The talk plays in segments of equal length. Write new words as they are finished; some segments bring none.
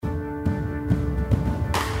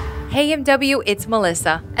Hey MW, it's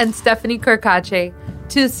Melissa. And Stephanie Kirkache,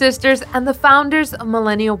 two sisters and the founders of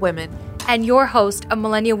Millennial Women. And your host of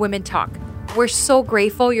Millennial Women Talk. We're so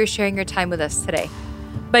grateful you're sharing your time with us today.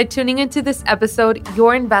 By tuning into this episode,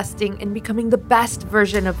 you're investing in becoming the best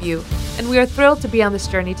version of you. And we are thrilled to be on this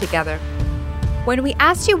journey together. When we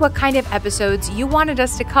asked you what kind of episodes you wanted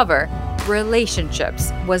us to cover,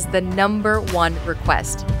 relationships was the number one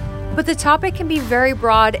request. But the topic can be very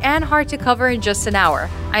broad and hard to cover in just an hour.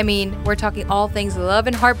 I mean, we're talking all things love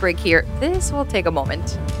and heartbreak here. This will take a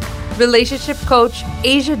moment. Relationship coach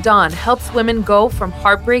Asia Dawn helps women go from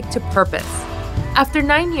heartbreak to purpose. After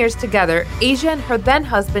 9 years together, Asia and her then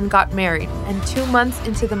husband got married, and 2 months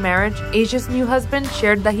into the marriage, Asia's new husband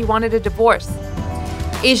shared that he wanted a divorce.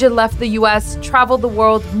 Asia left the US, traveled the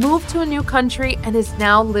world, moved to a new country, and is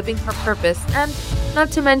now living her purpose. And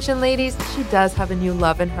not to mention, ladies, she does have a new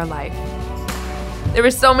love in her life. There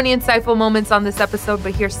were so many insightful moments on this episode,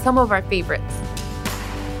 but here's some of our favorites.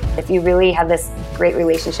 If you really have this great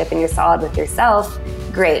relationship and you're solid with yourself,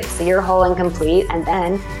 great. So you're whole and complete. And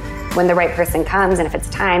then when the right person comes, and if it's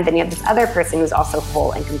time, then you have this other person who's also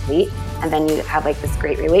whole and complete. And then you have like this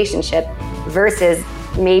great relationship versus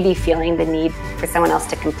maybe feeling the need for someone else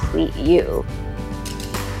to complete you.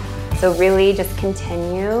 So really just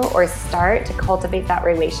continue or start to cultivate that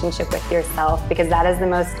relationship with yourself, because that is the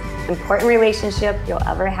most important relationship you'll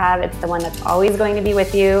ever have. It's the one that's always going to be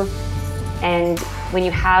with you. And when you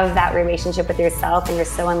have that relationship with yourself and you're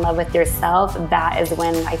so in love with yourself, that is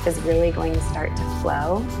when life is really going to start to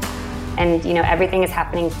flow. And everything is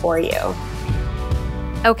happening for you.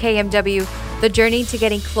 Okay, MW, the journey to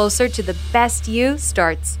getting closer to the best you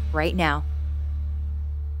starts right now.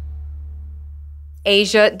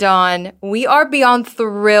 Asia Dawn, we are beyond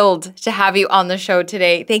thrilled to have you on the show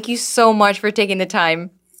today. Thank you so much for taking the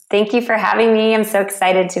time. Thank you for having me. I'm so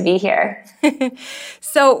excited to be here.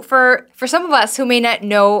 So for some of us who may not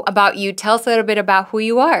know about you, tell us a little bit about who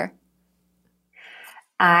you are.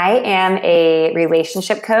 I am a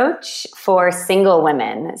relationship coach for single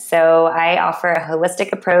women. So I offer a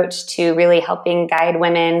holistic approach to really helping guide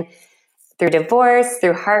women through divorce,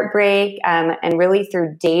 through heartbreak, and really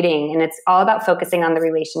through dating. And it's all about focusing on the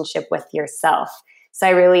relationship with yourself.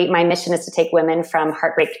 So my mission is to take women from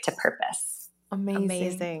heartbreak to purpose.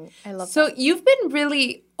 Amazing. I love that. So you've been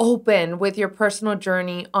really open with your personal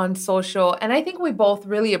journey on social. And I think we both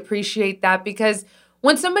really appreciate that, because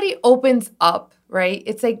when somebody opens up, right,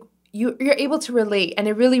 it's like you're able to relate and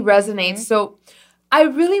it really resonates. Mm-hmm. So I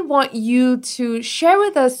really want you to share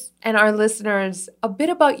with us and our listeners a bit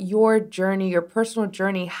about your journey, your personal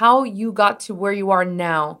journey, how you got to where you are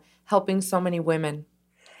now, helping so many women.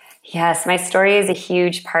 Yes, my story is a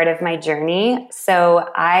huge part of my journey. So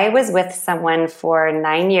I was with someone for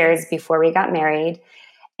 9 years before we got married.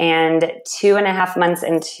 And 2.5 months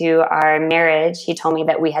into our marriage, he told me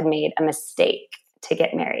that we had made a mistake to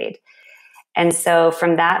get married. And so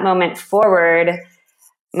from that moment forward,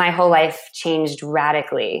 my whole life changed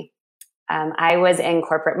radically. I was in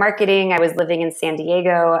corporate marketing. I was living in San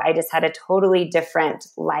Diego. I just had a totally different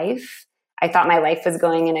life. I thought my life was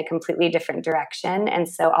going in a completely different direction. And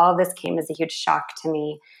so all of this came as a huge shock to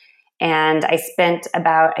me. And I spent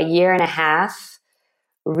about 1.5 years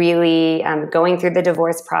really going through the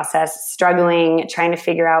divorce process, struggling, trying to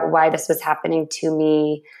figure out why this was happening to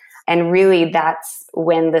me. And really that's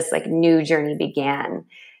when this new journey began.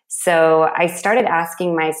 So I started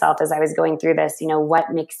asking myself as I was going through this,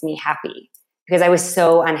 what makes me happy? Because I was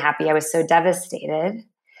so unhappy. I was so devastated.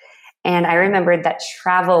 And I remembered that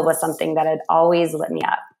travel was something that had always lit me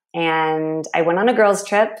up. And I went on a girls'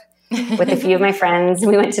 trip with a few of my friends.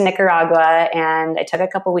 We went to Nicaragua and I took a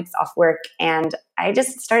couple weeks off work. And I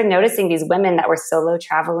just started noticing these women that were solo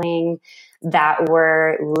traveling, that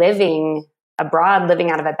were living abroad,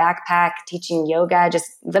 living out of a backpack, teaching yoga,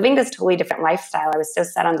 just living this totally different lifestyle. I was so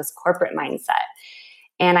set on this corporate mindset.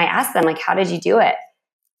 And I asked them, how did you do it?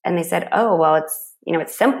 And they said, oh, well,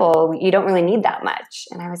 it's simple. You don't really need that much.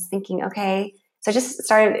 And I was thinking, okay. So I just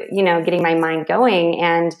started, getting my mind going.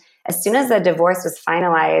 And as soon as the divorce was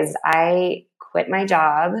finalized, I quit my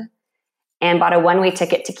job and bought a one-way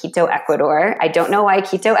ticket to Quito, Ecuador. I don't know why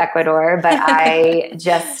Quito, Ecuador, but I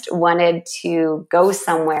just wanted to go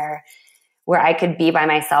somewhere where I could be by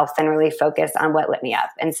myself and really focus on what lit me up.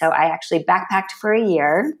 And so I actually backpacked for a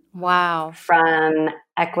year. Wow. From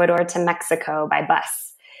Ecuador to Mexico by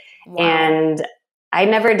bus. Wow. And I'd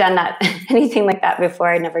never done anything like that before.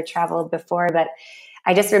 I'd never traveled before, but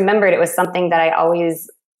I just remembered it was something that I always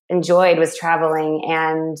enjoyed, was traveling.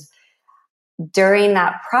 And during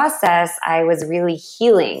that process, I was really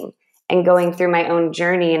healing. and going through my own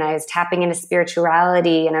journey, and I was tapping into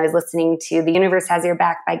spirituality, and I was listening to The Universe Has Your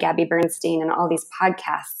Back by Gabby Bernstein and all these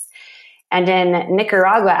podcasts. And in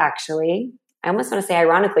Nicaragua, actually, I almost want to say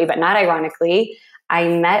ironically, but not ironically, I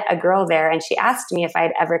met a girl there, and she asked me if I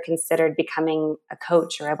had ever considered becoming a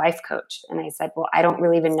coach or a life coach. And I said, well, I don't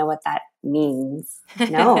really even know what that means.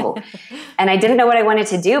 No. And I didn't know what I wanted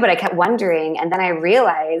to do, but I kept wondering. And then I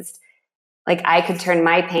realized like I could turn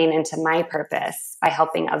my pain into my purpose by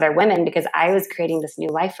helping other women, because I was creating this new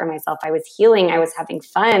life for myself. I was healing. I was having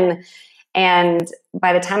fun. And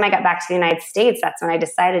by the time I got back to the United States, that's when I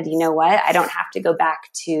decided, you know what? I don't have to go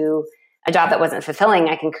back to a job that wasn't fulfilling.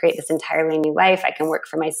 I can create this entirely new life. I can work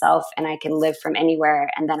for myself and I can live from anywhere.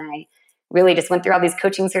 And then I really just went through all these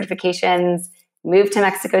coaching certifications, moved to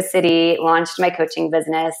Mexico City, launched my coaching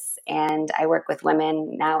business, and I work with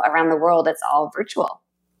women now around the world. It's all virtual.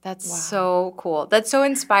 That's so cool. That's so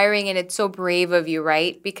inspiring, and it's so brave of you,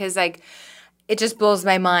 right? Because like it just blows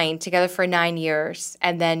my mind. Together for 9 years,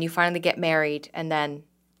 and then you finally get married, and then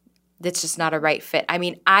it's just not a right fit. I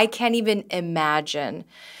mean, I can't even imagine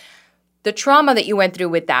the trauma that you went through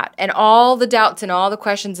with that, and all the doubts and all the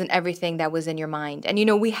questions and everything that was in your mind. And, you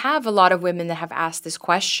know, we have a lot of women that have asked this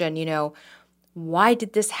question, you know, why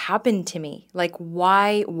did this happen to me? Like,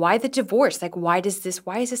 why the divorce? Like, why is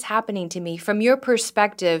this happening to me? From your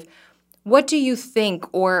perspective, what do you think,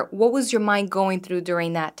 or what was your mind going through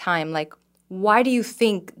during that time? Like, why do you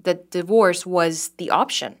think that divorce was the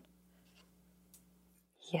option?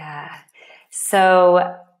 Yeah.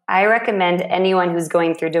 So I recommend anyone who's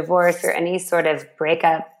going through divorce or any sort of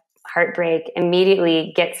breakup, heartbreak,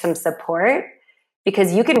 immediately get some support,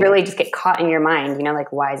 because you can really just get caught in your mind, you know,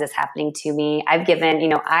 like, why is this happening to me? I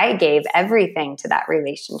gave everything to that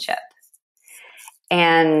relationship.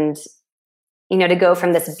 And, you know, to go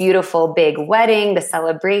from this beautiful big wedding, the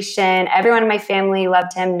celebration, everyone in my family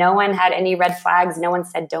loved him. No one had any red flags. No one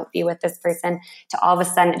said, don't be with this person, to all of a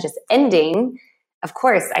sudden it just ending. Of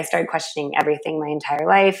course, I started questioning everything my entire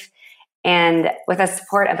life. And with the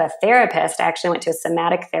support of a therapist, I actually went to a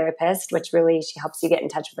somatic therapist, which really, she helps you get in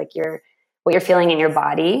touch with like what you're feeling in your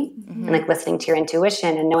body, and like listening to your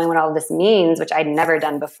intuition and knowing what all of this means, which I'd never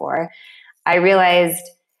done before. I realized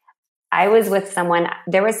I was with someone,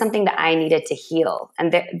 there was something that I needed to heal.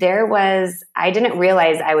 And I didn't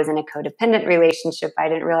realize I was in a codependent relationship. I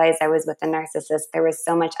didn't realize I was with a narcissist. There was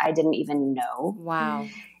so much I didn't even know. Wow.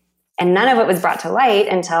 And none of it was brought to light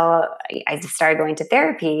until I started going to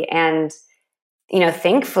therapy. And, you know,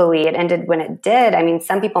 thankfully it ended when it did. I mean,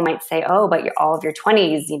 some people might say, oh, but all of your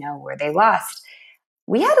 20s, you know, were they lost?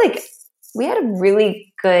 We had a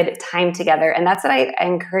really good time together. And that's what I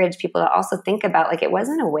encourage people to also think about. Like, it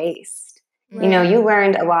wasn't a waste. Right. You know, you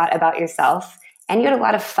learned a lot about yourself, and you had a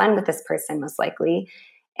lot of fun with this person, most likely.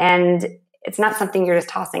 And it's not something you're just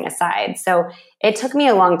tossing aside. So it took me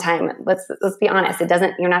a long time. Let's be honest.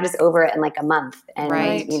 You're not just over it in like a month. And,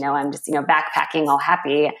 right. You know, I'm just, you know, backpacking all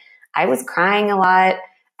happy. I was crying a lot.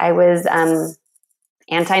 I was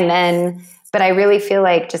anti-men, but I really feel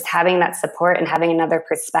like just having that support and having another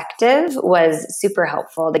perspective was super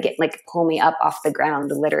helpful to pull me up off the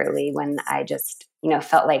ground, literally, when I just, you know,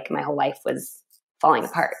 felt like my whole life was falling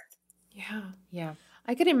apart. Yeah. Yeah.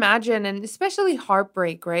 I could imagine, and especially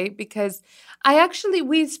heartbreak, right? Because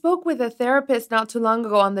we spoke with a therapist not too long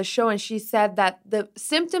ago on the show, and she said that the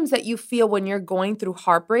symptoms that you feel when you're going through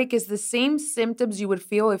heartbreak is the same symptoms you would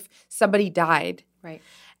feel if somebody died. Right.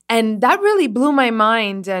 And that really blew my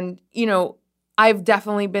mind. And, you know, I've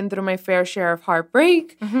definitely been through my fair share of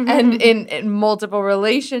heartbreak and in multiple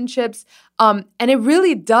relationships. And it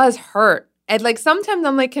really does hurt. And like sometimes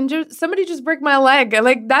I'm like, can somebody just break my leg?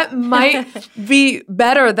 Like that might be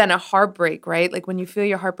better than a heartbreak, right? Like when you feel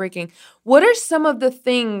your heart breaking. What are some of the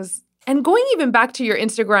things, and going even back to your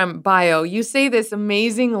Instagram bio, you say this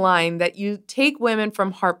amazing line that you take women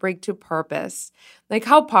from heartbreak to purpose. Like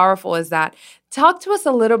how powerful is that? Talk to us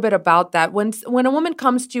a little bit about that. When a woman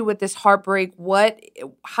comes to you with this heartbreak,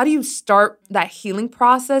 how do you start that healing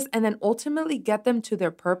process and then ultimately get them to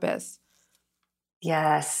their purpose?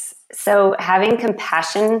 Yes. So having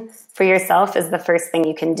compassion for yourself is the first thing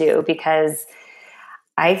you can do, because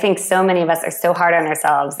I think so many of us are so hard on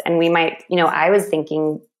ourselves, and we might, you know, I was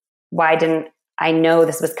thinking, why didn't I know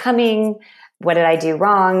this was coming? What did I do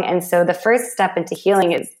wrong? And so the first step into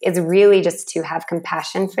healing is really just to have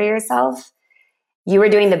compassion for yourself. You were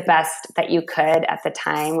doing the best that you could at the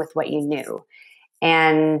time with what you knew,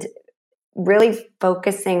 and really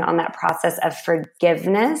focusing on that process of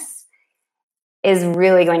forgiveness is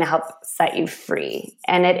really going to help set you free.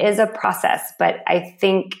 And it is a process, but I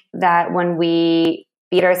think that when we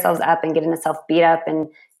beat ourselves up and get into self beat up and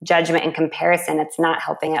judgment and comparison, it's not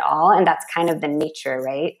helping at all. And that's kind of the nature,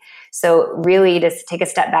 right? So really just take a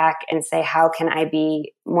step back and say, how can I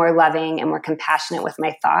be more loving and more compassionate with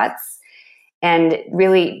my thoughts? And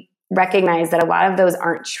really recognize that a lot of those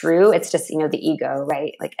aren't true. It's just, the ego,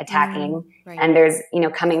 right? Like attacking. Right. And there's,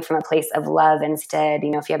 coming from a place of love instead.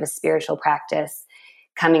 If you have a spiritual practice,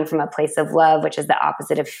 coming from a place of love, which is the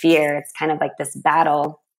opposite of fear, it's kind of like this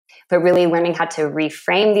battle. But really learning how to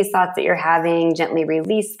reframe these thoughts that you're having, gently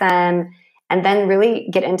release them, and then really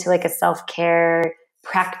get into like a self-care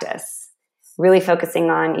practice. Really focusing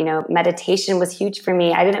on, meditation was huge for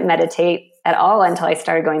me. I didn't meditate at all until I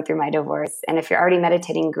started going through my divorce. And if you're already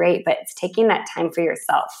meditating, great, but it's taking that time for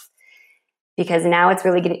yourself, because now it's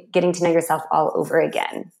really getting to know yourself all over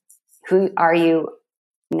again. Who are you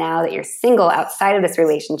now that you're single outside of this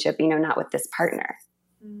relationship, not with this partner?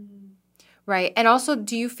 Right. And also,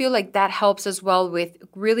 do you feel like that helps as well with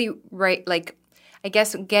really, right, like, I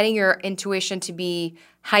guess getting your intuition to be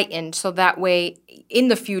heightened so that way in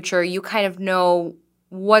the future you kind of know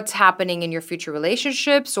what's happening in your future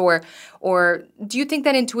relationships, or do you think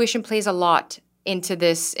that intuition plays a lot into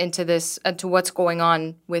what's going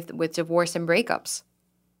on with divorce and breakups?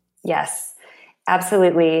 Yes,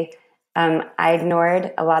 absolutely. I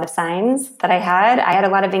ignored a lot of signs that I had. I had a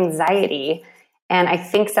lot of anxiety. And I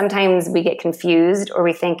think sometimes we get confused, or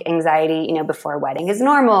we think anxiety, before a wedding is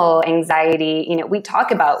normal. Anxiety, we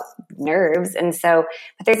talk about nerves. And so,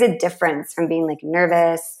 but there's a difference from being like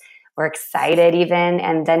nervous or excited even,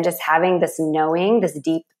 and then just having this knowing, this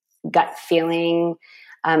deep gut feeling.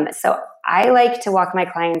 So I like to walk my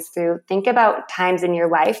clients through, think about times in your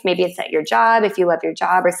life. Maybe it's at your job, if you love your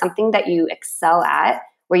job, or something that you excel at,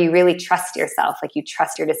 where you really trust yourself, like you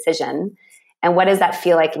trust your decision. And what does that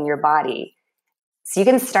feel like in your body? So you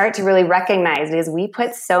can start to really recognize, because we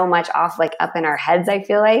put so much off, like up in our heads, I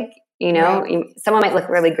feel like, Right. Someone might look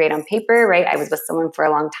really great on paper, right? I was with someone for a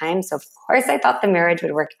long time. So of course I thought the marriage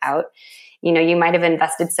would work out. You might have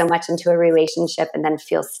invested so much into a relationship and then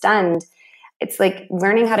feel stunned. It's like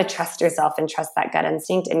learning how to trust yourself and trust that gut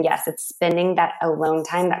instinct. And yes, it's spending that alone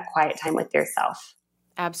time, that quiet time with yourself.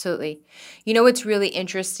 Absolutely. It's really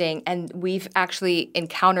interesting, and we've actually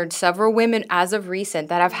encountered several women as of recent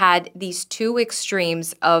that have had these two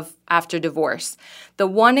extremes of after divorce. The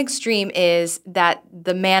one extreme is that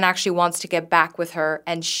the man actually wants to get back with her,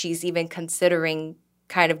 and she's even considering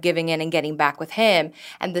kind of giving in and getting back with him.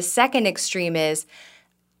 And the second extreme is,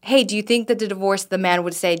 hey, do you think that the man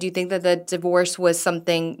would say, do you think that the divorce was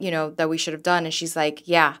something, that we should have done? And she's like,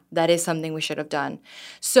 yeah, that is something we should have done.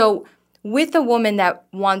 So with a woman that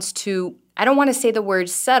wants to, I don't want to say the word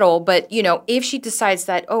settle, but, if she decides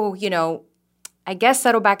that, I guess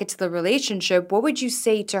settle back into the relationship, what would you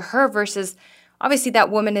say to her versus obviously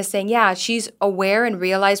that woman is saying, yeah, she's aware and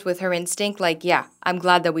realized with her instinct, like, yeah, I'm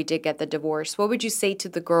glad that we did get the divorce. What would you say to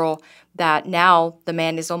the girl that now the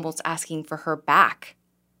man is almost asking for her back?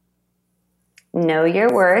 Know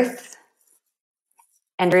your worth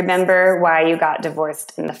and remember why you got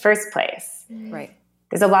divorced in the first place. Right.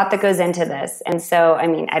 There's a lot that goes into this. And so,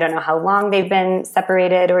 I don't know how long they've been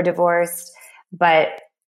separated or divorced, but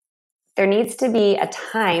there needs to be a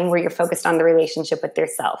time where you're focused on the relationship with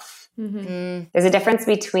yourself. Mm-hmm. There's a difference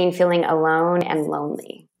between feeling alone and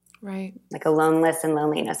lonely. Right. Like aloneness and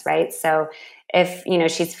loneliness, right? So if,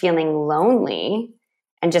 she's feeling lonely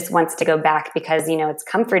and just wants to go back because, it's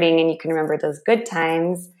comforting and you can remember those good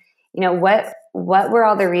times, what were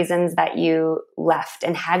all the reasons that you left?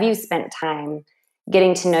 And have you spent time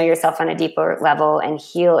getting to know yourself on a deeper level and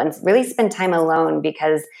heal and really spend time alone?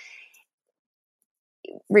 Because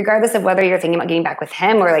regardless of whether you're thinking about getting back with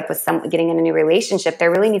him or like with getting in a new relationship,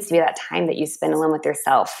 there really needs to be that time that you spend alone with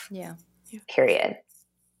yourself. Yeah. Period.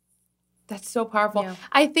 That's so powerful. Yeah.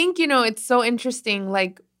 I think, it's so interesting.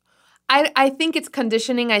 Like, I think it's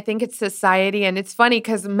conditioning. I think it's society. And it's funny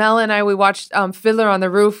because Mel and I, we watched Fiddler on the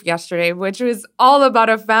Roof yesterday, which was all about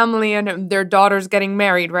a family and their daughters getting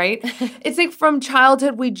married, right? It's like from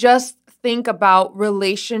childhood, we just think about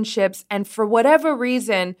relationships. And for whatever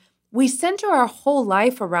reason, we center our whole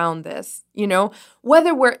life around this,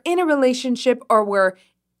 whether we're in a relationship or we're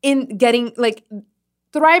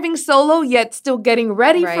thriving solo, yet still getting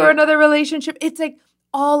ready for another relationship. It's like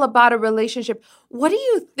all about a relationship. What do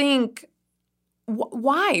you think?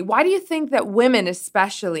 Why? Why do you think that women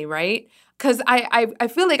especially, right? Because I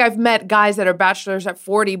feel like I've met guys that are bachelors at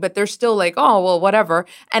 40, but they're still like, oh, well, whatever.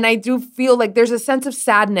 And I do feel like there's a sense of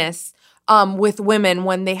sadness with women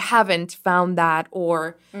when they haven't found that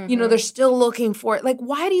or, they're still looking for it. Like,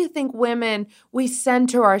 why do you think women, we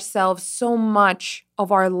center ourselves so much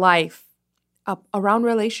of our life around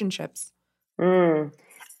relationships?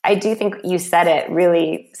 I do think you said it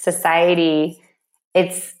really, society,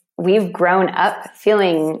 we've grown up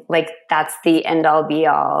feeling like that's the end all be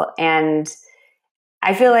all. And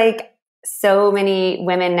I feel like so many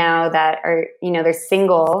women now that are, they're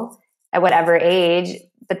single at whatever age,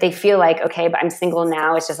 but they feel like, okay, but I'm single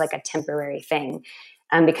now. It's just like a temporary thing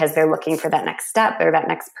because they're looking for that next step or that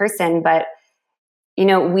next person. But,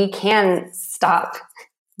 we can stop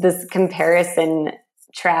this comparison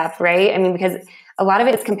trap, right? I mean, because a lot of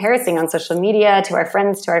it is comparison on social media to our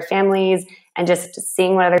friends, to our families, and just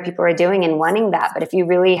seeing what other people are doing and wanting that. But if you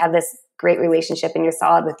really have this great relationship and you're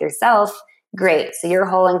solid with yourself, great. So you're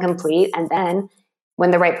whole and complete. And then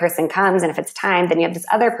when the right person comes, and if it's time, then you have this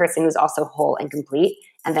other person who's also whole and complete.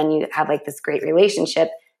 And then you have like this great relationship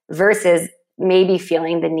versus maybe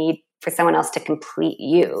feeling the need for someone else to complete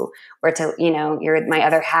you or to, you're my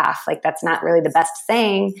other half. Like that's not really the best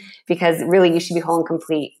saying because really you should be whole and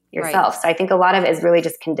complete yourself. Right. So I think a lot of it is really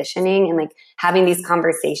just conditioning and like having these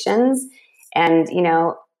conversations. And,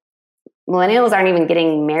 millennials aren't even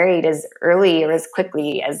getting married as early or as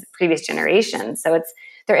quickly as previous generations. So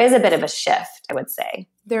there is a bit of a shift, I would say.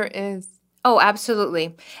 There is. Oh,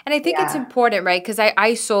 absolutely. And I think it's important, right? Because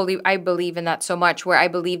I believe in that so much where I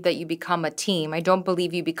believe that you become a team. I don't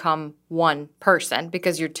believe you become one person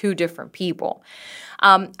because you're two different people.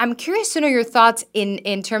 I'm curious to know your thoughts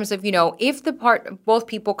in terms of, if both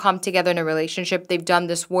people come together in a relationship, they've done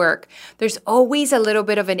this work, there's always a little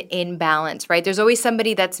bit of an imbalance, right? There's always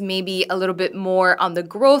somebody that's maybe a little bit more on the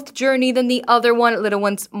growth journey than the other one, a little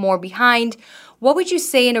one's more behind. What would you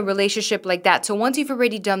say in a relationship like that? So once you've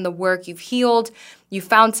already done the work, you've healed, you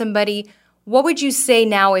found somebody, what would you say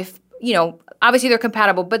now if, obviously they're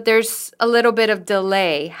compatible, but there's a little bit of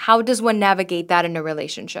delay? How does one navigate that in a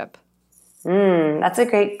relationship? That's a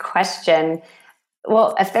great question.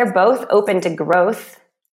 Well, if they're both open to growth,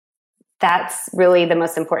 that's really the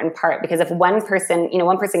most important part because if one person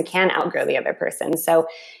can outgrow the other person. So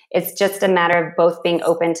it's just a matter of both being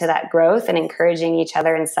open to that growth and encouraging each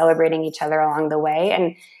other and celebrating each other along the way.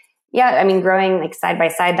 And yeah, I mean, growing like side by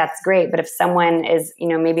side, that's great. But if someone is,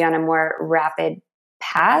 maybe on a more rapid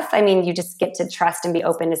path, I mean, you just get to trust and be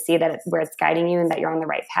open to see that where it's guiding you and that you're on the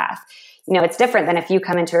right path. It's different than if you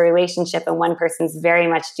come into a relationship and one person's very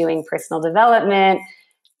much doing personal development,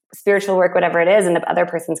 spiritual work, whatever it is, and the other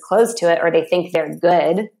person's close to it, or they think they're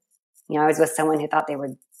good. I was with someone who thought they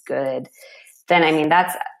were good. Then, I mean,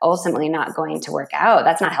 that's ultimately not going to work out.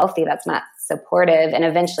 That's not healthy. That's not supportive. And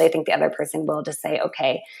eventually I think the other person will just say,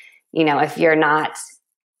 okay, if you're not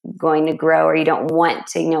going to grow or you don't want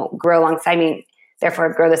to, grow alongside me,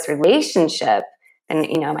 therefore grow this relationship, then,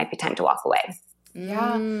 it might be time to walk away.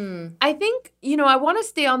 Yeah. I think, I want to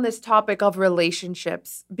stay on this topic of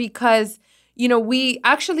relationships because, we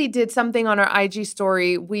actually did something on our IG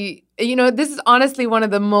story. This is honestly one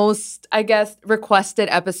of the most, I guess, requested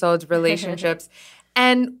episodes, relationships.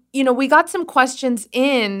 And, we got some questions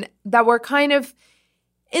in that were kind of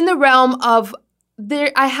in the realm of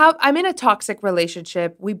I'm in a toxic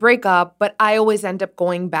relationship. We break up, but I always end up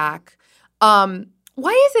going back.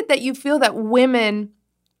 Why is it that you feel that women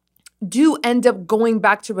do end up going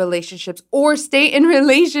back to relationships or stay in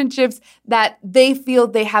relationships that they feel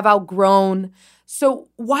they have outgrown? So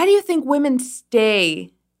why do you think women stay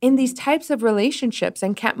in these types of relationships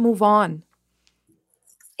and can't move on?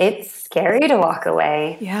 It's scary to walk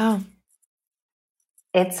away. Yeah.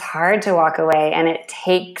 It's hard to walk away, and it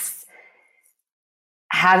takes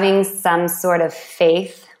having some sort of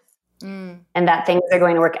faith and that things are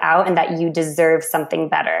going to work out and that you deserve something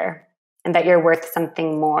better and that you're worth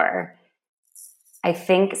something more. I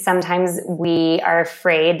think sometimes we are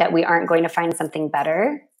afraid that we aren't going to find something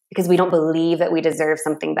better because we don't believe that we deserve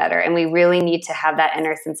something better. And we really need to have that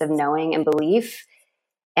inner sense of knowing and belief.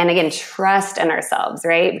 And again, trust in ourselves,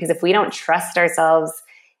 right? Because if we don't trust ourselves,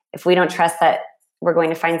 if we don't trust that we're going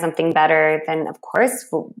to find something better, then of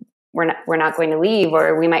course we're not going to leave,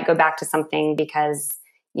 or we might go back to something because,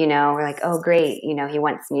 we're like, oh, great, he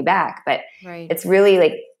wants me back. But It's really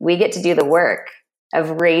like we get to do the work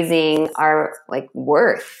of raising our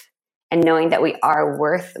worth and knowing that we are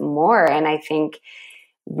worth more. And I think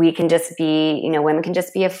we can just be, women can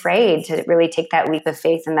just be afraid to really take that leap of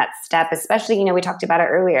faith and that step, especially, we talked about it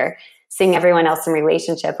earlier, seeing everyone else in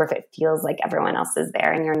relationship, or if it feels like everyone else is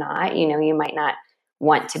there and you're not, you might not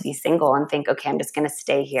want to be single and think, okay, I'm just going to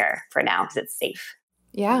stay here for now because it's safe.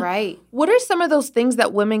 Yeah. Right. What are some of those things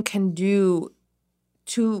that women can do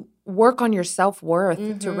to work on your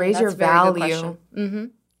self-worth, to raise your value?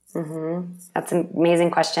 That's an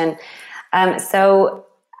amazing question. So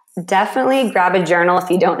definitely grab a journal if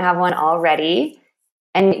you don't have one already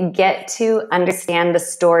and get to understand the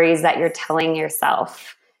stories that you're telling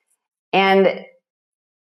yourself. And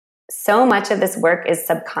so much of this work is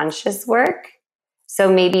subconscious work.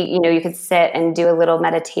 So maybe, you could sit and do a little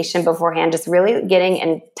meditation beforehand, just really getting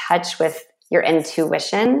in touch with your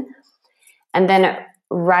intuition, and then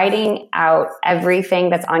writing out everything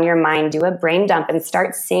that's on your mind. Do a brain dump and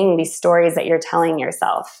start seeing these stories that you're telling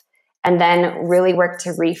yourself, and then really work to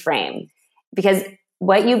reframe, because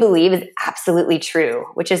what you believe is absolutely true,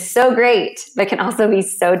 which is so great, but can also be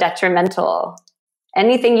so detrimental.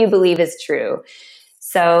 Anything you believe is true.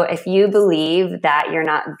 So if you believe that you're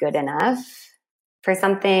not good enough for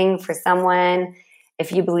something, for someone,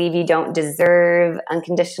 if you believe you don't deserve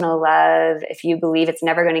unconditional love, if you believe it's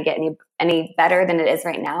never going to get any better than it is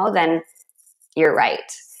right now, then you're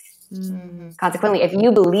right. Mm-hmm. Consequently, if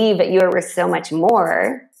you believe that you are worth so much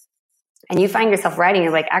more, and you find yourself writing,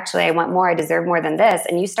 you're like, actually, I want more, I deserve more than this,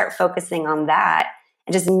 and you start focusing on that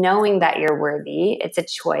and just knowing that you're worthy, it's a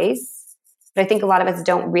choice. But I think a lot of us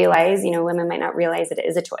don't realize, women might not realize that it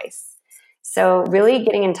is a choice. So really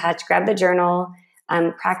getting in touch, grab the journal,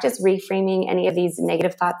 practice reframing any of these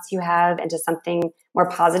negative thoughts you have into something more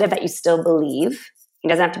positive that you still believe. It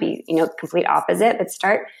doesn't have to be, complete opposite, but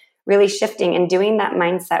start really shifting and doing that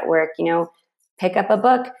mindset work. Pick up a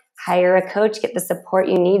book, hire a coach, get the support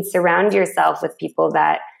you need, surround yourself with people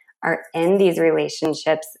that are in these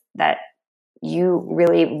relationships that you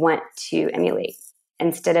really want to emulate,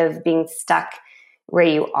 instead of being stuck where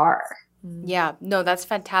you are. Yeah, no, that's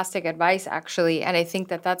fantastic advice, actually. And I think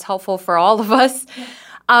that that's helpful for all of us.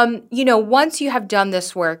 Once you have done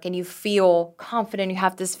this work and you feel confident, you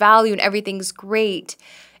have this value and everything's great,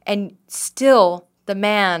 and still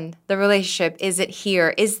the relationship isn't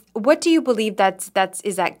here, what do you believe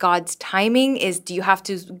is that God's timing? Do you have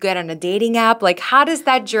to get on a dating app? Like, how does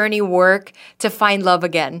that journey work to find love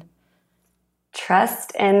again?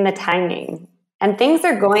 Trust in the timing. And things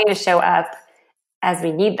are going to show up as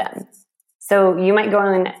we need them. So you might go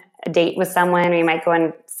on a date with someone, or you might go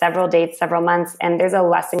on several dates, several months, and there's a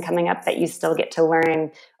lesson coming up that you still get to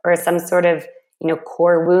learn, or some sort of,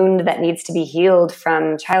 core wound that needs to be healed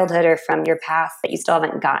from childhood or from your past that you still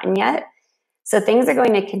haven't gotten yet. So things are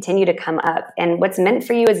going to continue to come up, and what's meant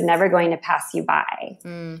for you is never going to pass you by.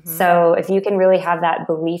 Mm-hmm. So if you can really have that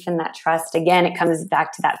belief and that trust, again, it comes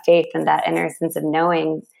back to that faith and that inner sense of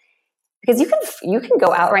knowing, because you can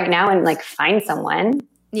go out right now and like find someone.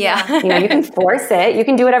 Yeah. You can force it. You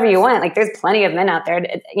can do whatever you want. Like, there's plenty of men out there.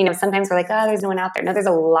 Sometimes we're like, oh, there's no one out there. No, there's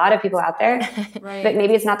a lot of people out there, right. But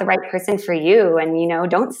maybe it's not the right person for you. And,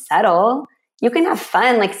 don't settle. You can have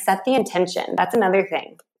fun. Like, set the intention. That's another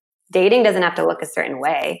thing. Dating doesn't have to look a certain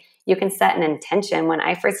way. You can set an intention. When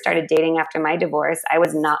I first started dating after my divorce, I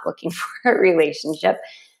was not looking for a relationship.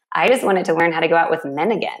 I just wanted to learn how to go out with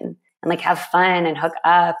men again and like have fun and hook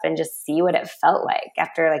up and just see what it felt like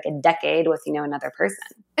after like a decade with, another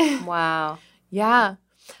person. Wow. Yeah.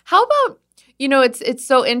 How about, it's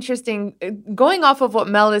so interesting going off of what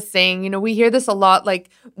Mel is saying. We hear this a lot, like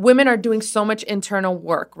women are doing so much internal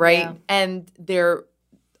work, right? Yeah. And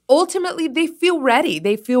ultimately they feel ready.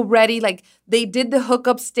 They feel ready. Like, they did the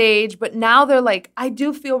hookup stage, but now they're like, I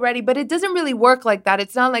do feel ready, but it doesn't really work like that.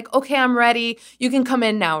 It's not like, okay, I'm ready, you can come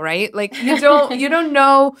in now, right? Like, you don't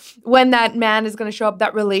know when that man is going to show up,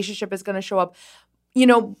 that relationship is going to show up,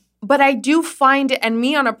 but I do find it, and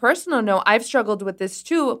me on a personal note, I've struggled with this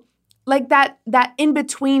too, like that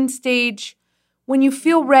in-between stage when you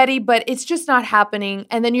feel ready, but it's just not happening.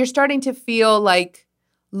 And then you're starting to feel like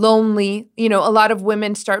lonely. A lot of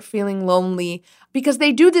women start feeling lonely because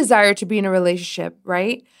they do desire to be in a relationship,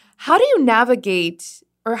 right? How do you navigate,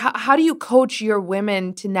 or how do you coach your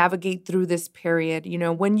women to navigate through this period?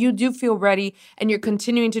 When you do feel ready and you're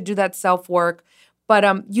continuing to do that self-work, but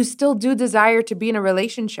you still do desire to be in a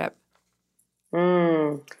relationship.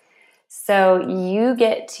 So you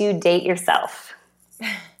get to date yourself.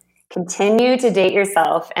 Continue to date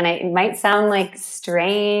yourself. And it might sound like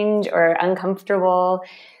strange or uncomfortable,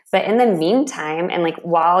 but in the meantime, and like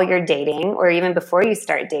while you're dating, or even before you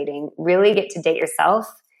start dating, really get to date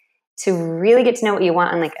yourself, to really get to know what you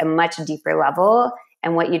want on like a much deeper level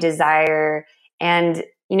and what you desire. And,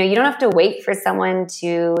 you don't have to wait for someone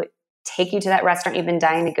to take you to that restaurant you've been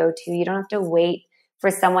dying to go to. You don't have to wait for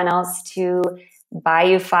someone else to buy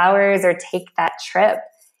you flowers or take that trip.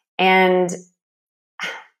 And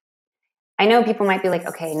I know people might be like,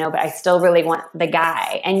 okay, no, but I still really want the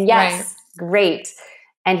guy. And yes, right. Great.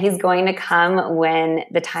 And he's going to come when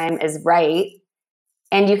the time is right.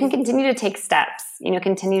 And you can continue to take steps,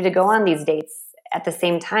 continue to go on these dates at the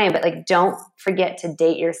same time, but like, don't forget to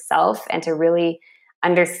date yourself and to really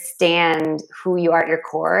understand who you are at your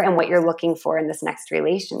core and what you're looking for in this next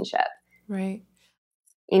relationship. Right.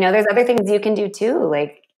 There's other things you can do too.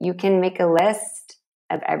 Like, you can make a list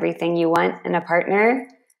of everything you want in a partner,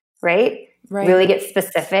 right? Right. Really get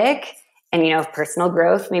specific and, personal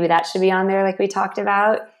growth, maybe that should be on there like we talked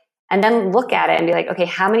about. And then look at it and be like, okay,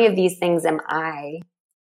 how many of these things am I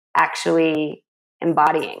actually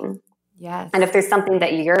embodying? Yes. And if there's something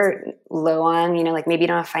that you're low on, like maybe you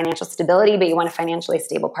don't have financial stability, but you want a financially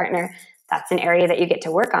stable partner, that's an area that you get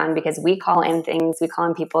to work on, because we call in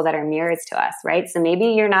people that are mirrors to us, right? So maybe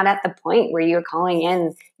you're not at the point where you're calling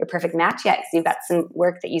in your perfect match yet. So you've got some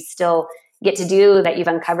work that you still get to do that you've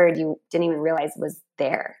uncovered you didn't even realize was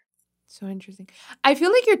there. So interesting. I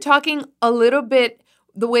feel like you're talking a little bit,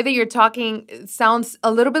 the way that you're talking sounds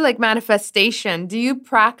a little bit like manifestation. Do you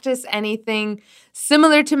practice anything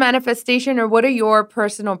similar to manifestation, or what are your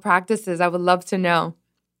personal practices? I would love to know.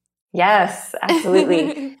 Yes,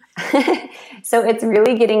 absolutely. So it's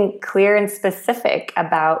really getting clear and specific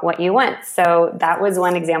about what you want. So that was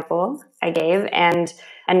one example I gave. And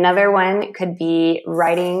another one could be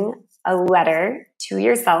writing a letter to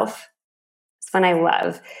yourself. It's one I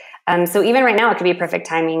love. So even right now, it could be perfect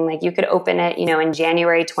timing. Like you could open it, in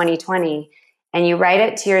January 2020, and you write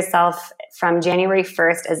it to yourself from January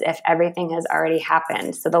 1st as if everything has already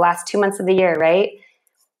happened. So the last 2 months of the year, right?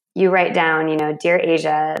 You write down, Dear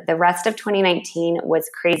Asia, the rest of 2019 was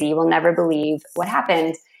crazy. You will never believe what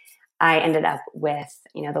happened. I ended up with,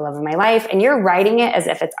 the love of my life. And you're writing it as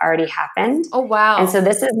if it's already happened. Oh, wow. And so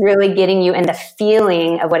this is really getting you in the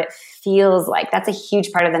feeling of what it feels like. That's a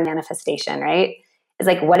huge part of the manifestation, right? It's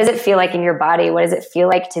like, what does it feel like in your body? What does it feel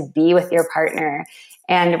like to be with your partner?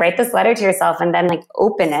 And write this letter to yourself and then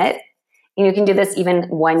open it. And you can do this even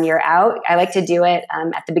 1 year out. I like to do it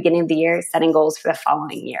at the beginning of the year, setting goals for the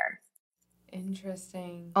following year.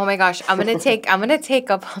 Interesting. Oh my gosh, I'm gonna take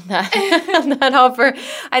up on that offer.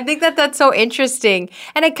 I think that's so interesting,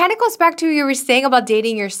 and it kind of goes back to what you were saying about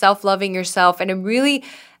dating yourself, loving yourself, and really,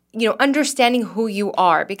 understanding who you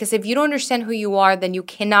are. Because if you don't understand who you are, then you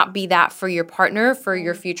cannot be that for your partner, for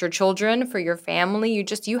your future children, for your family.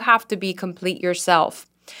 You have to be complete yourself.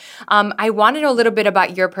 I want to know a little bit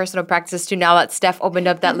about your personal practices too, now that Steph opened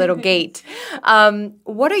up that little gate.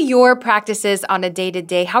 What are your practices on a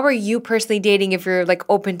day-to-day? How are you personally dating, if you're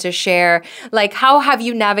open to share? How have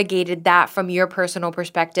you navigated that from your personal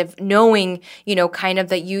perspective, knowing, kind of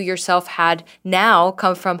that you yourself had now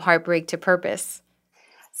come from heartbreak to purpose?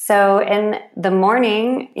 So in the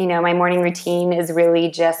morning, my morning routine is really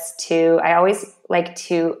just I always like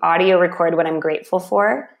to audio record what I'm grateful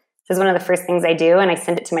for. This is one of the first things I do, and I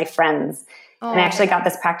send it to my friends. Oh. And I actually got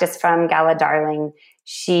this practice from Gala Darling.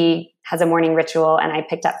 She has a morning ritual, and I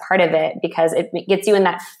picked up part of it because it gets you in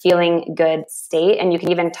that feeling good state, and you can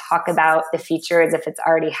even talk about the future as if it's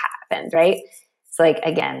already happened, right? So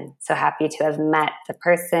again, so happy to have met the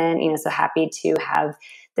person, so happy to have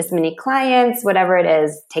this many clients, whatever it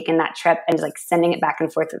is, taking that trip and just sending it back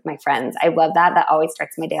and forth with my friends. I love that. That always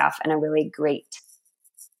starts my day off in a really great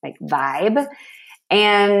vibe.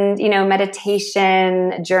 And,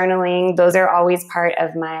 meditation, journaling, those are always part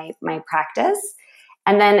of my practice.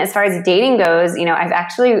 And then as far as dating goes, I've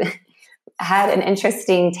actually had an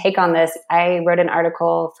interesting take on this. I wrote an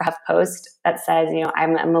article for HuffPost that says,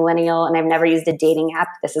 I'm a millennial and I've never used a dating app.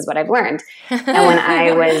 This is what I've learned. And when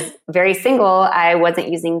I was very single, I wasn't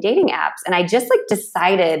using dating apps. And I just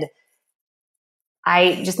decided,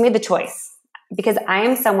 I just made the choice. Because I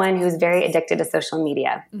am someone who's very addicted to social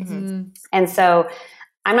media. Mm-hmm. And so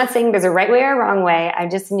I'm not saying there's a right way or a wrong way. I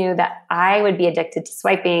just knew that I would be addicted to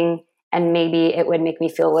swiping, and maybe it would make me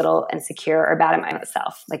feel a little insecure or bad at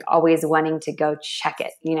myself, always wanting to go check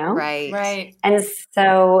it, Right. And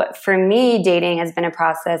so for me, dating has been a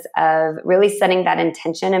process of really setting that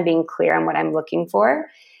intention and being clear on what I'm looking for.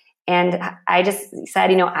 And I just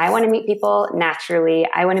said, I want to meet people naturally.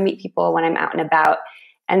 I want to meet people when I'm out and about.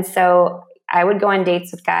 And so I would go on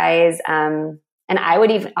dates with guys, and I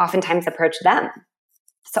would even oftentimes approach them.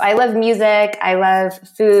 So I love music, I love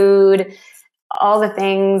food, all the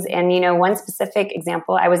things. And, one specific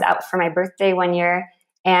example, I was out for my birthday one year,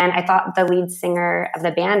 and I thought the lead singer of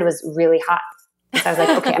the band was really hot. So I was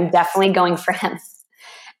like, okay, I'm definitely going for him.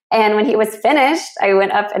 And when he was finished, I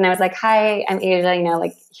went up and I was like, hi, I'm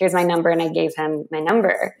Asia, here's my number. And I gave him my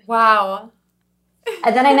number. Wow.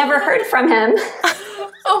 And then I never heard from him.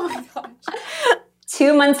 Oh my gosh.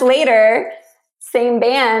 2 months later, same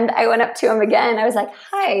band, I went up to him again. I was like,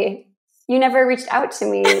 hi, you never reached out to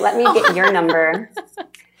me. Let me get your number.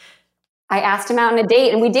 I asked him out on a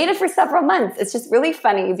date, and we dated for several months. It's just really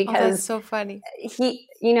funny because that's so funny. He,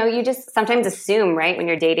 you just sometimes assume, right, when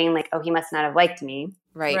you're dating, he must not have liked me.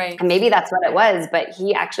 Right. And maybe that's what it was. But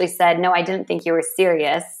he actually said, no, I didn't think you were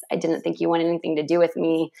serious. I didn't think you wanted anything to do with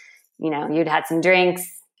me. You'd had some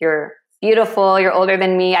drinks. you're beautiful. You're older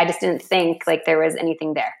than me. I just didn't think like there was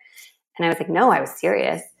anything there. And I was like, no, I was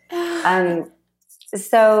serious.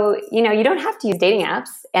 So, you don't have to use dating apps.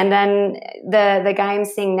 And then the guy I'm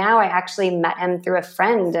seeing now, I actually met him through a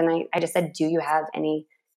friend. And I just said, do you have any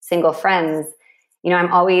single friends?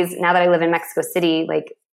 I'm always, now that I live in Mexico City,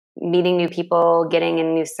 like meeting new people, getting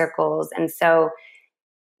in new circles. And so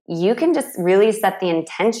you can just really set the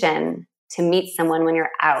intention to meet someone when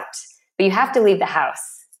you're out, but you have to leave the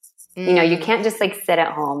house. You can't just like sit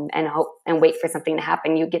at home and hope and wait for something to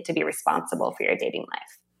happen. You get to be responsible for your dating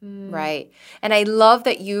life. Right. And I love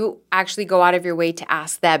that you actually go out of your way to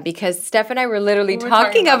ask that, because Steph and I were literally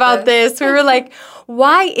talking about this. We were like,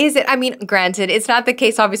 why is it? I mean, granted, it's not the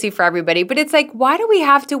case obviously for everybody, but it's like, why do we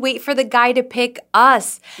have to wait for the guy to pick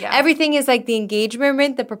us? Yeah. Everything is like the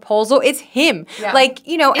engagement, the proposal, it's him. Yeah. Like,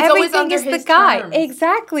 it's everything is the guy. Terms.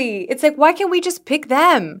 Exactly. It's like, why can't we just pick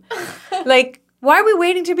them? Like, why are we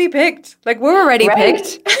waiting to be picked? Like, we're already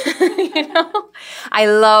picked. I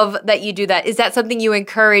love that you do that. Is that something you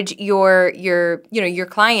encourage your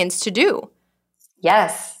clients to do?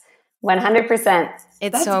 Yes, 100%.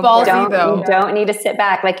 It's so ballsy, though. You don't need to sit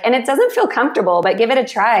back. Like, and it doesn't feel comfortable, but give it a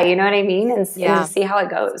try. You know what I mean? And see how it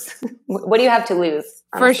goes. What do you have to lose?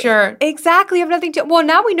 Honestly? For sure. Exactly. You have nothing to. Well,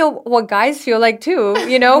 now we know what guys feel like too.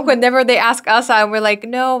 Whenever they ask us out, and we're like,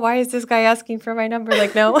 no, why is this guy asking for my number?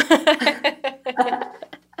 Like, no.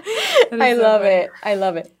 I love it. I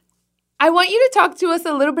love it. I want you to talk to us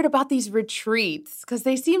a little bit about these retreats, because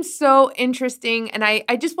they seem so interesting, and I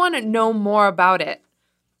just want to know more about it.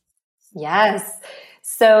 Yes.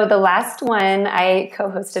 So the last one I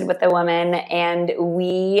co-hosted with a woman, and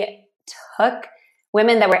we took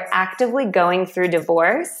women that were actively going through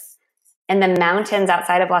divorce in the mountains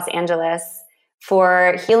outside of Los Angeles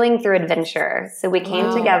for healing through adventure. So we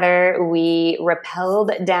came together, we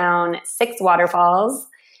rappelled down 6 waterfalls,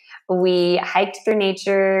 we hiked through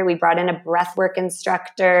nature, we brought in a breathwork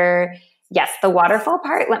instructor. Yes, the waterfall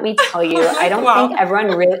part, let me tell you, I don't think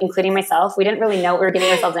everyone really, including myself, we didn't really know what we were getting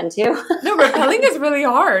ourselves into. No, rappelling is really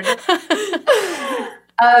hard.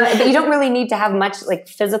 But you don't really need to have much like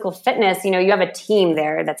physical fitness. You have a team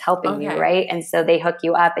there that's helping you, right? And so they hook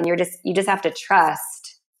you up, and you just have to trust.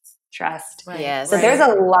 Right. Yes. So there's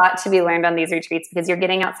a lot to be learned on these retreats, because you're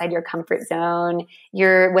getting outside your comfort zone.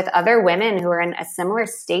 You're with other women who are in a similar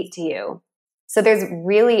state to you. So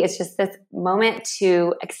it's just this moment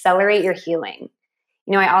to accelerate your healing.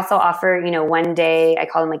 I also offer, one day, I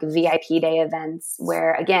call them like VIP day events,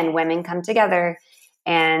 where again, women come together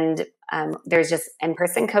and there's just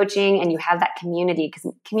in-person coaching, and you have that community,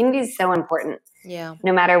 because community is so important. Yeah.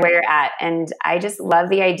 No matter where you're at. And I just love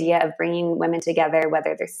the idea of bringing women together,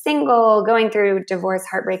 whether they're single, going through divorce,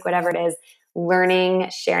 heartbreak, whatever it is, learning,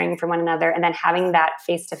 sharing from one another, and then having that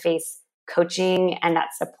face-to-face coaching and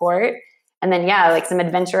that support. And then, like some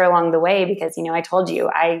adventure along the way, because, I told you,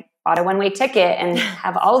 I bought a one-way ticket and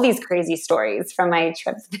have all these crazy stories from my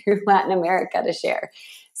trips through Latin America to share.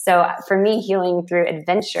 So for me, healing through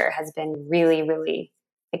adventure has been really, really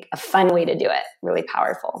like a fun way to do it, really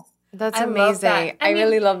powerful. That's amazing. I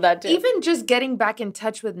really love that too. Even just getting back in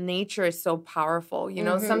touch with nature is so powerful.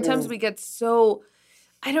 Sometimes we get so,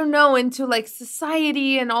 I don't know, into like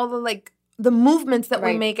society and all the movements that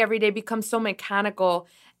we make every day become so mechanical.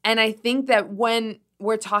 And I think that when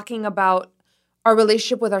we're talking about our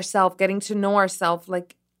relationship with ourselves, getting to know ourselves,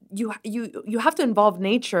 like you have to involve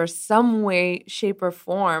nature some way, shape, or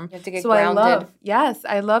form. You have to get grounded.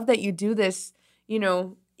 I love that you do this,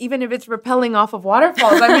 even if it's rappelling off of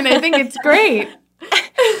waterfalls. I think it's great.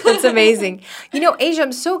 That's amazing. Asia,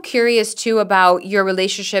 I'm so curious too about your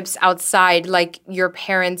relationships outside, like your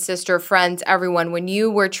parents, sister, friends, everyone. When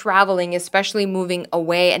you were traveling, especially moving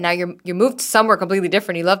away, and now you're moved somewhere completely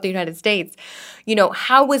different. You love the United States.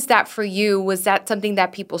 How was that for you? Was that something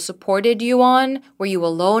that people supported you on? Were you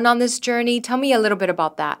alone on this journey? Tell me a little bit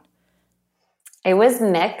about that. It was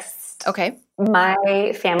mixed. Okay.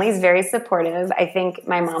 My family is very supportive. I think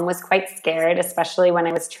my mom was quite scared, especially when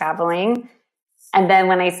I was traveling. And then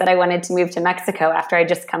when I said I wanted to move to Mexico after I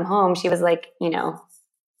just come home, she was like,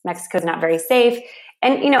 Mexico's not very safe.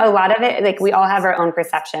 And, a lot of it, like we all have our own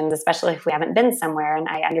perceptions, especially if we haven't been somewhere. And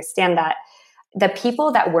I understand that. The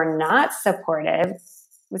people that were not supportive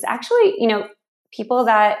was actually, people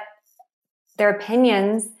that their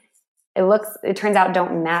opinions, it turns out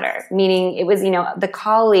don't matter. Meaning it was, the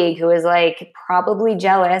colleague who was like probably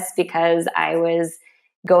jealous because I was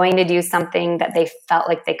going to do something that they felt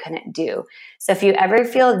like they couldn't do. So if you ever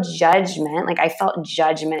feel judgment, like I felt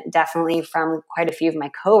judgment definitely from quite a few of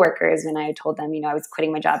my coworkers when I told them, I was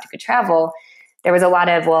quitting my job to go travel, there was a lot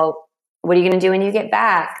of, well, what are you going to do when you get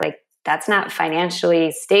back? Like, that's not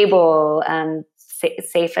financially stable,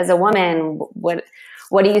 safe as a woman. What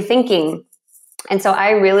are you thinking? And so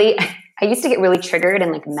I used to get really triggered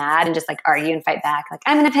and like mad and just like argue and fight back. Like,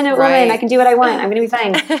 I'm an independent woman. I can do what I want. I'm going to be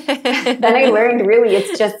fine. Then I learned really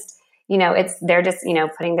it's just, they're just,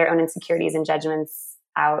 putting their own insecurities and judgments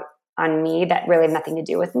out on me that really have nothing to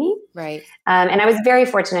do with me. Right. And I was very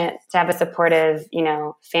fortunate to have a supportive,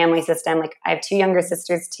 family system. Like I have 2 younger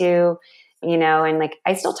sisters too, and like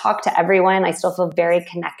I still talk to everyone. I still feel very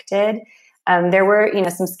connected. There were,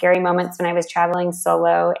 some scary moments when I was traveling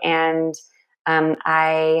solo, and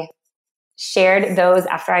I shared those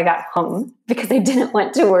after I got home because I didn't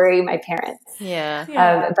want to worry my parents.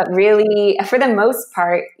 Yeah. But really, for the most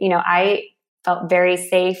part, I felt very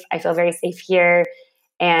safe. I feel very safe here.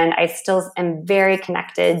 And I still am very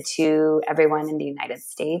connected to everyone in the United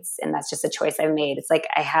States. And that's just a choice I've made. It's like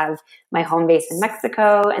I have my home base in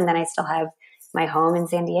Mexico, and then I still have my home in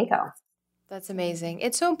San Diego. That's amazing.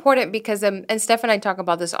 It's so important because, and Steph and I talk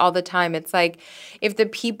about this all the time. It's like if the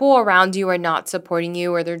people around you are not supporting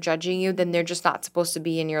you or they're judging you, then they're just not supposed to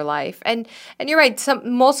be in your life. And you're right.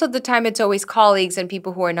 Most of the time, it's always colleagues and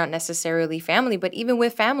people who are not necessarily family. But even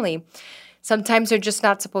with family, sometimes they're just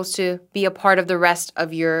not supposed to be a part of the rest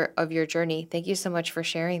of your journey. Thank you so much for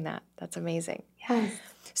sharing that. That's amazing. Yes.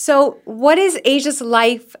 So what is Asia's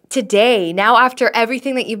life today? Now, after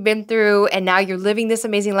everything that you've been through and now you're living this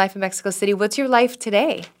amazing life in Mexico City, what's your life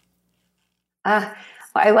today? Well,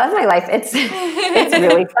 I love my life. It's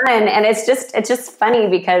really fun. And it's just funny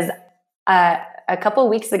because a couple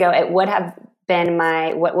weeks ago, it would have been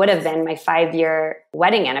what would have been my 5-year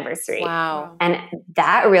wedding anniversary. Wow. And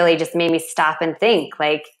that really just made me stop and think,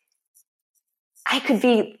 like, I could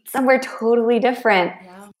be somewhere totally different.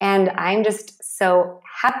 Yeah. And I'm just so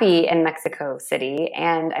happy in Mexico City.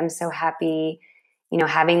 And I'm so happy,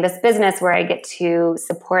 having this business where I get to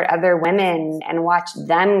support other women and watch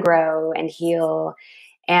them grow and heal.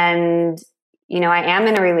 And, I am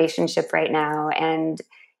in a relationship right now, and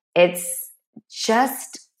it's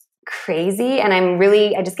just crazy. And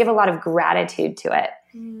I just give a lot of gratitude to it.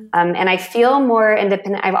 And I feel more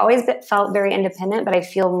independent. I've always felt very independent, but I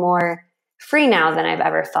feel more free now than I've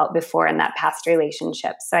ever felt before in that past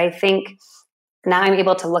relationship. So I think now I'm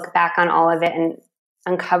able to look back on all of it and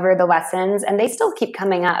uncover the lessons, and they still keep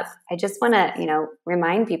coming up. I just want to,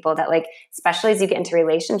 remind people that, like, especially as you get into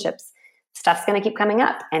relationships, stuff's going to keep coming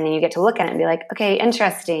up, and then you get to look at it and be like, okay,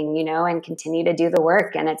 interesting, and continue to do the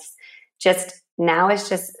work. And it's just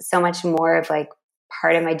so much more of like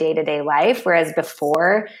part of my day-to-day life. Whereas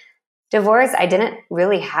before divorce, I didn't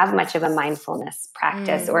really have much of a mindfulness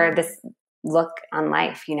practice or this look on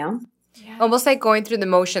life, Yeah. Almost like going through the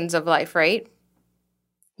motions of life, right?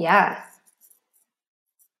 Yeah.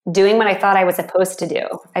 Doing what I thought I was supposed to do.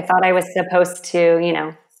 I thought I was supposed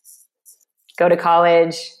to, go to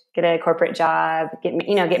college, get a corporate job, get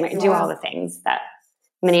married, do all the things that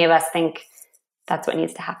many of us think that's what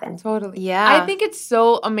needs to happen. Totally. Yeah. I think it's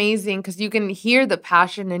so amazing because you can hear the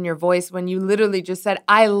passion in your voice when you literally just said,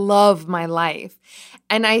 I love my life.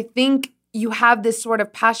 And I think you have this sort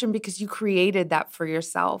of passion because you created that for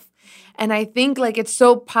yourself. And I think like it's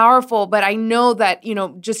so powerful, but I know that,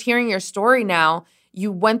 just hearing your story now,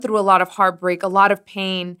 you went through a lot of heartbreak, a lot of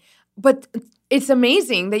pain, but it's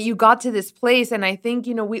amazing that you got to this place. And I think,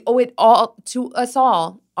 we owe it all to us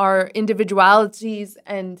all, our individualities,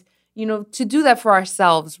 and, to do that for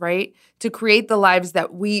ourselves, right? To create the lives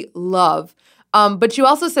that we love. But you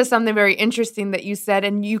also said something very interesting that you said,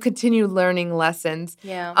 and you continue learning lessons.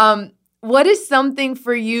 Yeah. What is something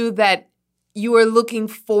for you that you are looking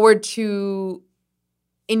forward to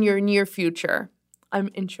in your near future?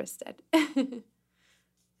 I'm interested.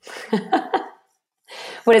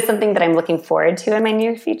 What is something that I'm looking forward to in my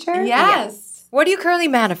near future? Yes. What are you currently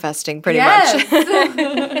manifesting, pretty much?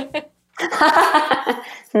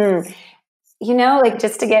 Like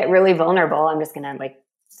just to get really vulnerable, I'm just going to like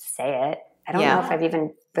say it. I don't know if I've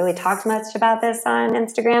even really talked much about this on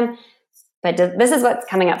Instagram, but this is what's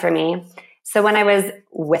coming up for me. So when I was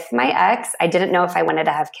with my ex, I didn't know if I wanted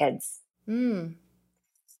to have kids.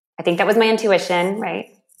 I think that was my intuition,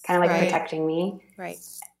 right? Kind of like protecting me. Right.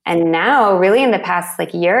 And now really in the past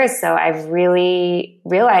like year or so, I've really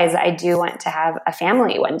realized I do want to have a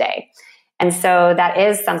family one day. And so that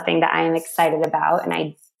is something that I am excited about. And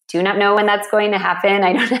I do not know when that's going to happen.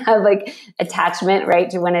 I don't have like attachment right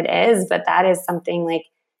to when it is, but that is something like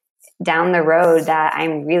down the road that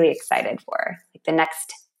I'm really excited for, like the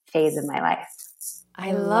next phase of my life.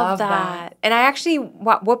 I love that. And I actually,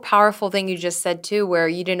 what powerful thing you just said too, where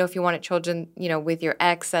you didn't know if you wanted children, with your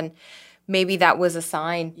ex, and maybe that was a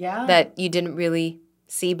sign that you didn't really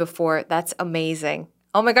see before. That's amazing.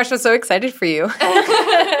 Oh my gosh, I'm so excited for you.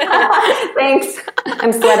 Thanks.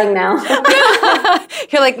 I'm sweating now.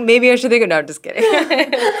 You're like, maybe I should think of, no, I'm just kidding.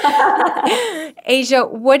 Asia,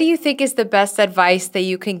 what do you think is the best advice that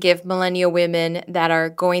you can give millennial women that are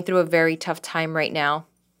going through a very tough time right now?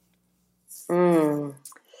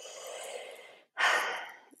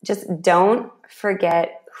 Just don't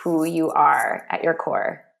forget who you are at your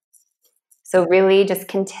core. So really just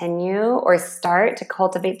continue or start to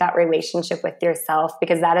cultivate that relationship with yourself,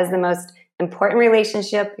 because that is the most important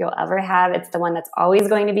relationship you'll ever have. It's the one that's always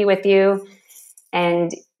going to be with you.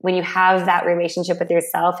 And when you have that relationship with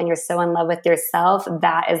yourself and you're so in love with yourself,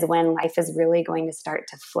 that is when life is really going to start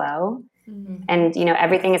to flow. Mm-hmm. And,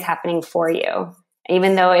 everything is happening for you.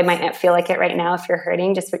 Even though it might not feel like it right now, if you're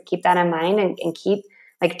hurting, just keep that in mind and keep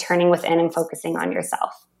turning within and focusing on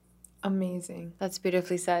yourself. Amazing. That's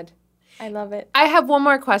beautifully said. I love it. I have one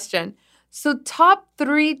more question. So top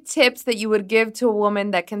 3 tips that you would give to a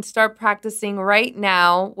woman that can start practicing right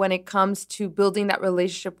now when it comes to building that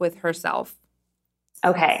relationship with herself.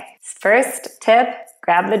 Okay. First tip,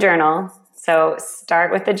 grab the journal. So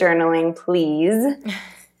start with the journaling, please.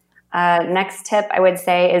 Next tip I would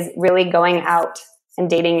say is really going out and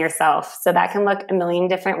dating yourself. So that can look a million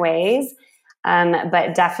different ways.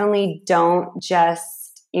 But definitely don't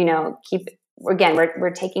just, keep, again,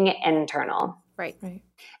 we're taking it internal. Right.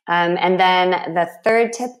 And then the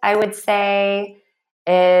third tip I would say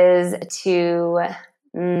is to,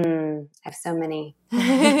 I have so many.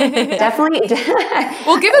 Definitely.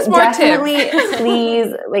 Well, give us more tips. Definitely,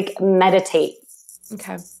 please, meditate.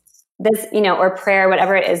 Okay. This, or prayer,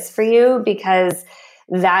 whatever it is for you, because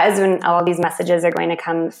that is when all these messages are going to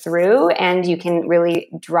come through, and you can really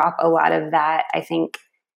drop a lot of that, I think,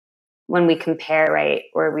 when we compare, right,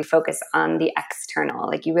 or we focus on the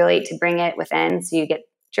external. You really to bring it within, so you get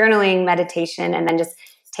journaling, meditation, and then just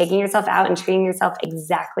taking yourself out and treating yourself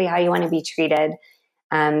exactly how you want to be treated,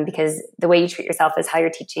 because the way you treat yourself is how you're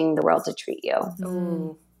teaching the world to treat you.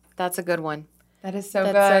 Ooh, that's a good one. That is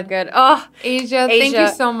so That's so good. Oh, Asia, thank you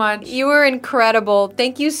so much. You were incredible.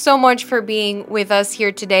 Thank you so much for being with us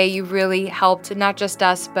here today. You really helped not just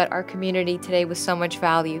us, but our community today with so much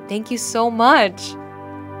value. Thank you so much.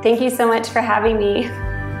 Thank you so much for having me.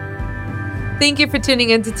 Thank you for tuning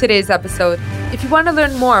into today's episode. If you want to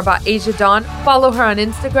learn more about Asia Dawn, follow her on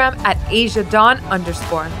Instagram at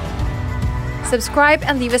AsiaDawn_. Subscribe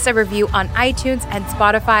and leave us a review on iTunes and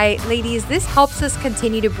Spotify. Ladies, this helps us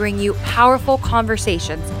continue to bring you powerful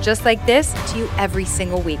conversations just like this to you every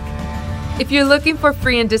single week. If you're looking for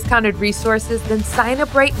free and discounted resources, then sign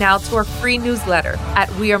up right now to our free newsletter at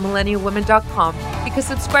wearemillennialwomen.com, because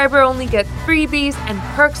subscribers only get freebies and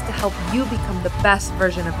perks to help you become the best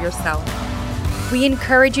version of yourself. We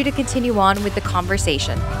encourage you to continue on with the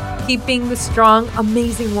conversation. Keep being the strong,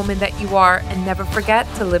 amazing woman that you are, and never forget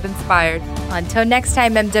to live inspired. Until next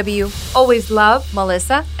time, MW. Always love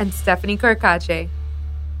Melissa and Stephanie Kirkache.